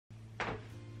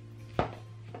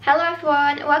Hello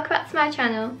everyone, welcome back to my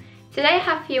channel. Today I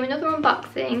have for you another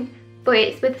unboxing, but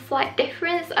it's with a slight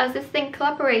difference as this is in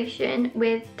collaboration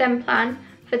with Denplan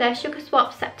for their Sugar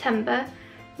Swap September,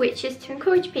 which is to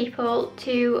encourage people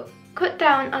to cut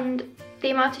down on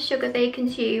the amount of sugar they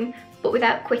consume but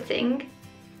without quitting.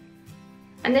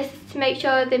 And this is to make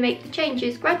sure they make the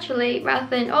changes gradually rather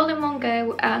than all in one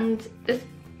go, and there's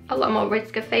a lot more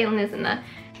risk of failing, isn't there?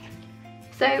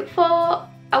 So for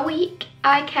a week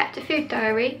I kept a food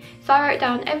diary, so I wrote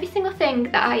down every single thing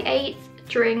that I ate,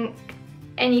 drink,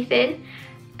 anything,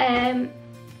 and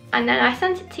then I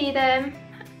sent it to them,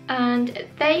 and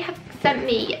they have sent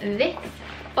me this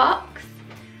box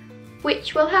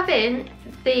which will have in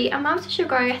the amount of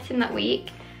sugar I ate in that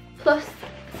week, plus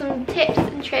some tips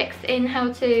and tricks in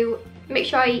how to make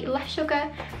sure I eat less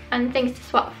sugar and things to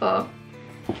swap for.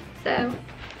 So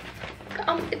got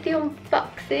on with the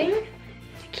unboxing.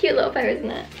 It's a cute little bow,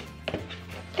 isn't it?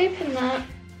 Open that.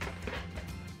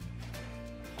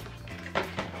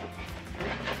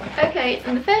 Okay,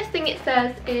 and the first thing it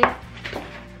says is,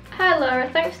 "Hi Laura,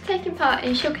 thanks for taking part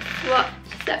in Sugar Swap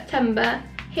September.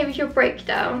 Here is your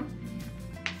breakdown."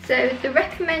 So the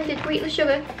recommended weekly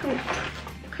sugar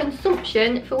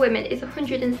consumption for women is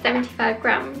 175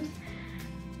 grams.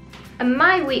 And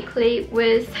my weekly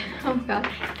was, oh god,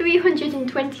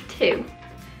 322.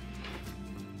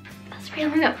 That's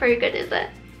really not very good, is it?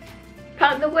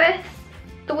 Apparently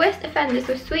the worst offenders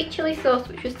were sweet chilli sauce,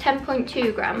 which was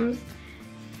 10.2 grams.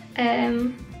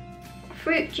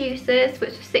 Fruit juices,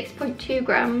 which was 6.2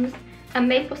 grams. And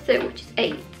maple syrup, which is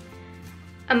 8.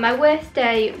 And my worst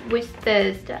day was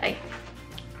Thursday.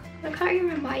 I can't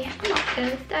remember why it's not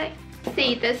Thursday.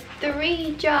 See, there's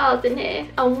 3 jars in here,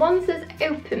 and one says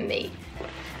open me.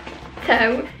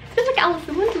 So, it's just like Alice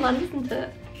in Wonderland, isn't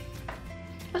it?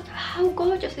 But how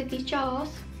gorgeous are these jars?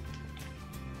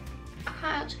 I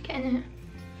can't actually get in here.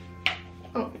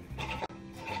 Oh.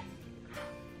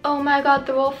 Oh my god,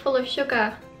 they're all full of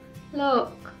sugar.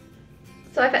 Look.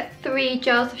 So I've had 3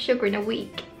 jars of sugar in a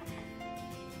week.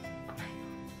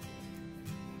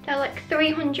 They're like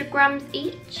 300 grams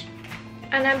each.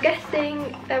 And I'm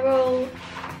guessing they're all,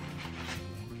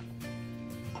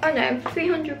 oh no,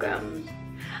 300 grams.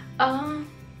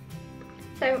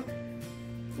 So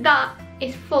that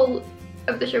is full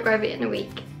of the sugar I've eaten in a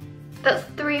week. That's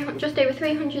just over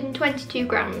 322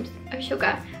 grams of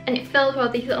sugar, and it fills all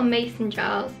these little mason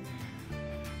jars.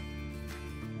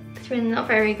 It's really not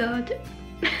very good.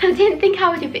 I didn't think I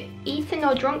would have eaten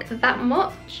or drunk that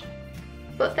much,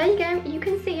 but there you go, you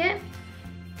can see it.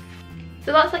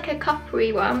 So that's like a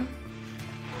coppery one.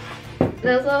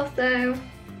 There's also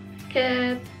like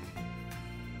a,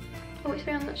 oh, it's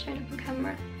really not showing up on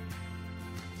camera.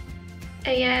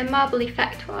 A marble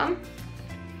effect one.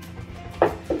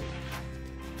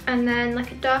 And then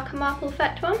like a darker marble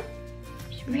effect one.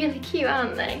 It's really cute,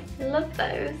 aren't they? I love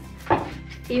those.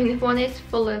 Even if one is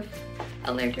full of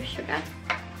a load of sugar.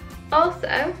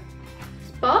 Also,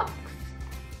 this box.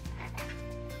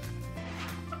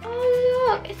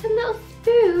 Oh look, it's a little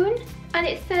spoon, and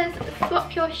it says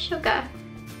swap your sugar.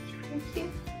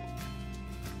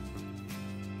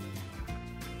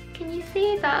 Can you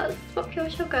see that? Swap your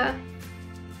sugar.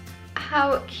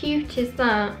 How cute is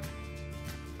that?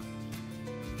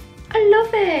 I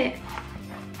love it.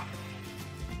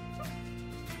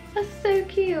 That's so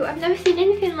cute. I've never seen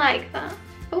anything like that.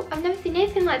 Oh, I've never seen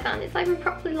anything like that, and it's like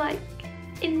properly like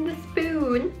in the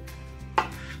spoon.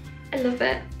 I love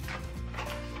it.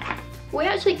 We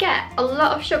actually get a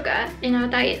lot of sugar in our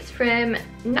diets from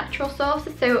natural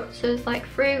sources, such as like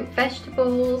fruit,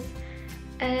 vegetables.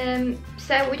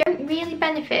 So we don't really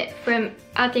benefit from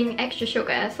adding extra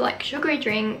sugar, so like sugary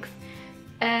drinks.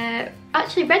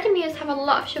 Actually, ready meals have a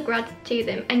lot of sugar added to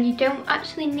them, and you don't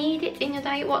actually need it in your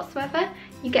diet whatsoever.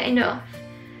 You get enough.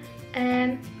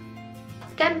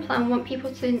 Denplan want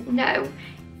people to know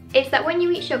is that when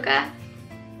you eat sugar,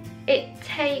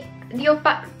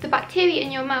 the bacteria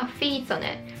in your mouth feeds on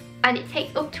it, and it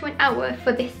takes up to an hour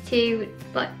for this to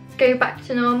like go back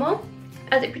to normal,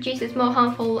 as it produces more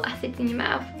harmful acids in your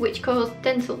mouth, which cause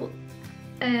dental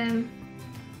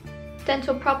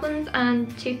problems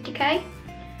and tooth decay.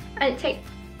 And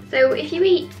so if you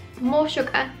eat more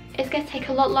sugar, it's going to take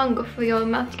a lot longer for your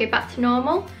mouth to go back to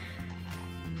normal.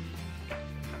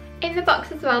 In the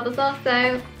box as well, there's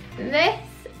also this,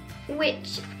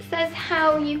 which says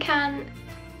how you can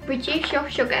reduce your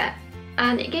sugar,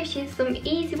 and it gives you some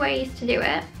easy ways to do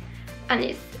it.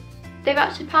 And they've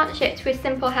actually partnerships with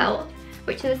Simplyhealth,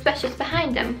 which is the specialist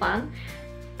behind Denplan,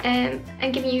 and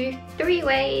giving you 3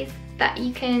 ways that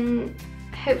you can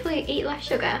hopefully eat less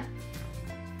sugar.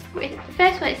 The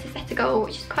first one is to set a goal,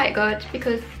 which is quite good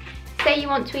because say you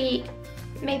want to eat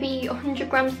maybe 100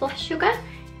 grams less sugar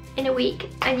in a week,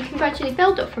 and you can gradually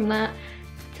build up from that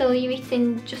till you're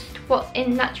eating just what's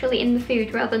naturally in the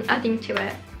food rather than adding to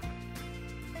it.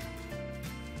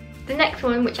 The next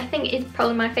one, which I think is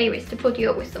probably my favourite, is to buddy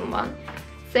up with someone.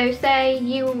 So say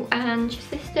you and your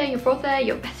sister, your brother,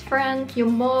 your best friend, your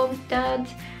mum, dad.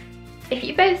 If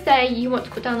you both say you want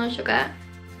to cut down on sugar,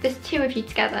 there's two of you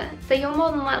together, so you're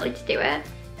more than likely to do it.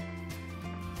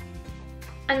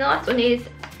 And the last one is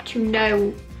to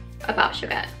know about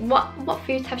sugar. What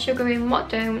foods have sugar in, what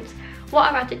don't,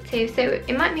 what are added to. So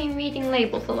it might mean reading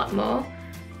labels a lot more.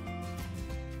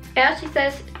 It actually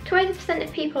says 20%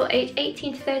 of people aged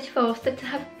 18 to 34 said to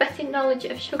have better knowledge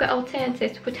of sugar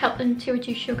alternatives would help them to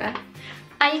reduce sugar.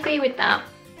 I agree with that.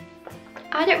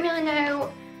 I don't really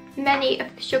know many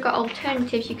of the sugar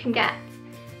alternatives you can get,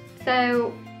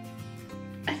 so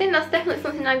I think that's definitely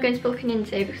something I'm going to be looking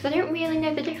into, because I don't really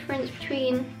know the difference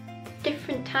between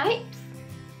different types.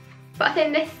 But I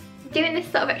think doing this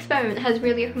sort of experiment has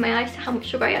really opened my eyes to how much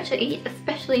sugar I actually eat,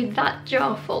 especially that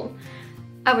jar full.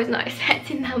 I was not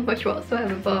expecting that much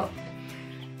whatsoever, but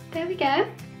there we go.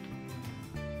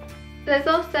 There's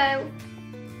also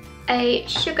a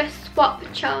sugar swap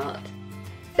chart.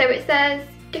 So it says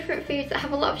different foods that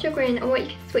have a lot of sugar in and what you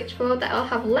can switch for that will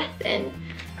have less in.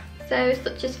 So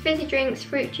such as fizzy drinks,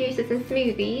 fruit juices and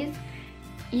smoothies.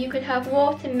 You could have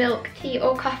water, milk, tea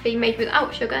or coffee made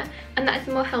without sugar, and that is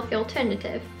a more healthy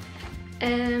alternative.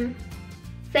 Same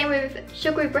with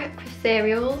sugary breakfast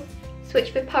cereals.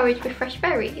 Switch with porridge with fresh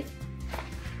berries.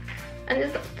 And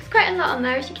there's quite a lot on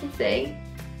there, as you can see.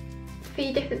 A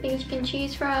few different things you can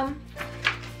choose from.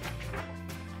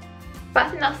 But I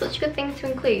think that's such a good thing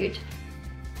to include.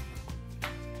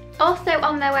 Also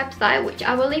on their website, which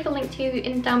I will leave a link to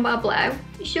in the down bar below,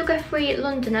 Sugar Free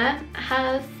Londoner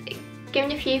has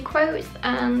given a few quotes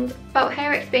and about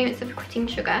her experience of quitting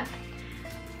sugar.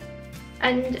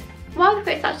 And one of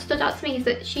the quotes that stood out to me is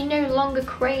that she no longer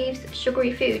craves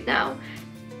sugary food now,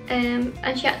 and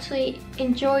she actually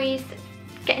enjoys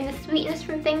getting the sweetness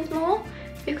from things more,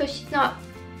 because she's not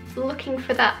looking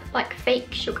for that like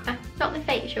fake sugar, not the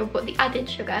fake sugar but the added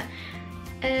sugar.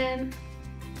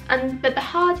 But the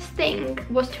hardest thing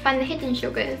was to find the hidden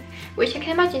sugars, which I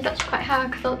can imagine is actually quite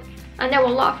hard, because I know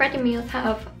a lot of ready meals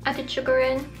have added sugar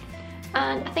in,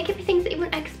 and I think it'd be things that you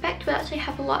wouldn't expect would actually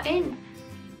have a lot in.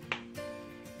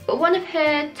 But one of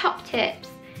her top tips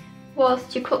was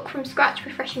to cook from scratch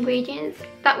with fresh ingredients.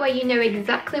 That way you know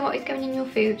exactly what is going in your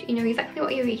food, you know exactly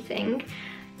what you're eating.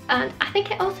 And I think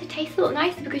it also tastes a lot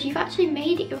nicer because you've actually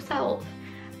made it yourself.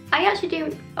 I actually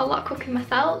do a lot of cooking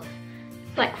myself,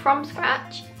 like from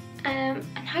scratch, and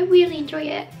I really enjoy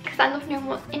it because I love knowing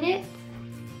what's in it.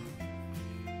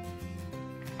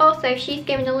 Also, she's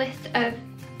given a list of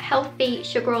healthy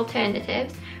sugar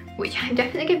alternatives, which I'm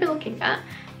definitely going to be looking at.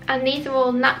 And these are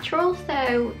all natural,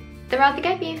 so they're either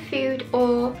going to be in food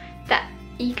or that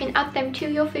you can add them to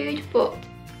your food, but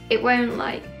it won't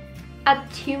like add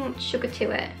too much sugar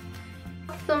to it.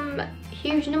 Some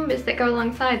huge numbers that go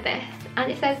alongside this,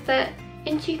 and it says that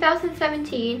in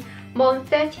 2017 more than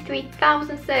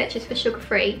 33,000 searches for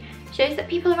sugar-free shows that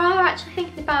people are actually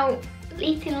thinking about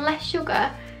eating less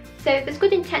sugar. So there's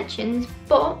good intentions,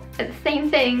 but at the same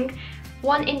thing,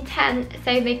 1 in 10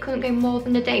 say they couldn't go more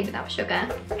than a day without sugar.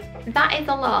 That is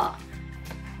a lot.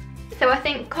 So I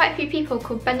think quite a few people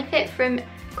could benefit from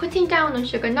cutting down on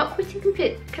sugar, not quitting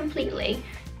completely,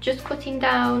 just cutting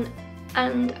down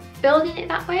and building it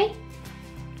that way,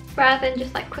 rather than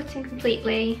just like quitting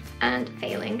completely and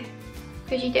failing,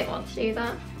 because you don't want to do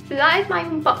that. So that is my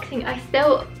unboxing. I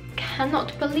still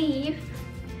cannot believe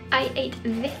I ate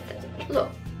this.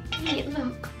 Look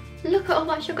at all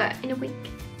that sugar in a week.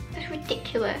 That's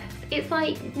ridiculous. It's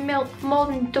like milk more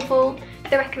than double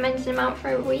the recommended amount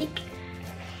for a week.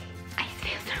 I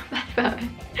feel so bad about it.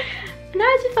 And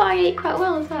I just thought I ate quite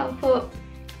well as well, but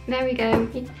there we go.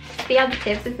 It's the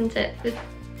additives, isn't it? The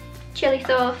chili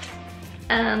sauce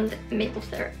and maple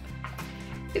syrup.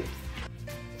 Oops.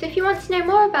 So if you want to know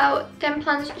more about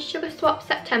Denplan's Sugar Swap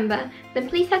September, then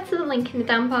please head to the link in the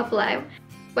down bar below,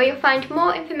 where you'll find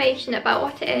more information about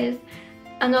what it is,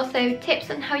 and also tips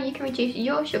on how you can reduce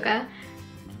your sugar,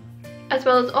 as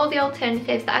well as all the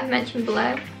alternatives that I've mentioned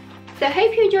below. So I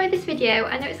hope you enjoyed this video.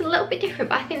 I know it's a little bit different,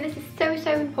 but I think this is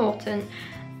so important.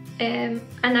 And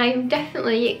I'm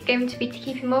definitely going to be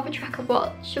keeping more of a track of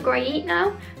what sugar I eat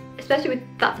now, especially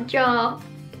with that jar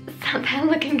sat there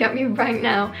looking at me right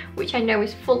now, which I know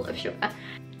is full of sugar.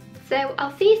 So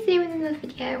I'll see you soon in another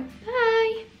video.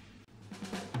 Bye!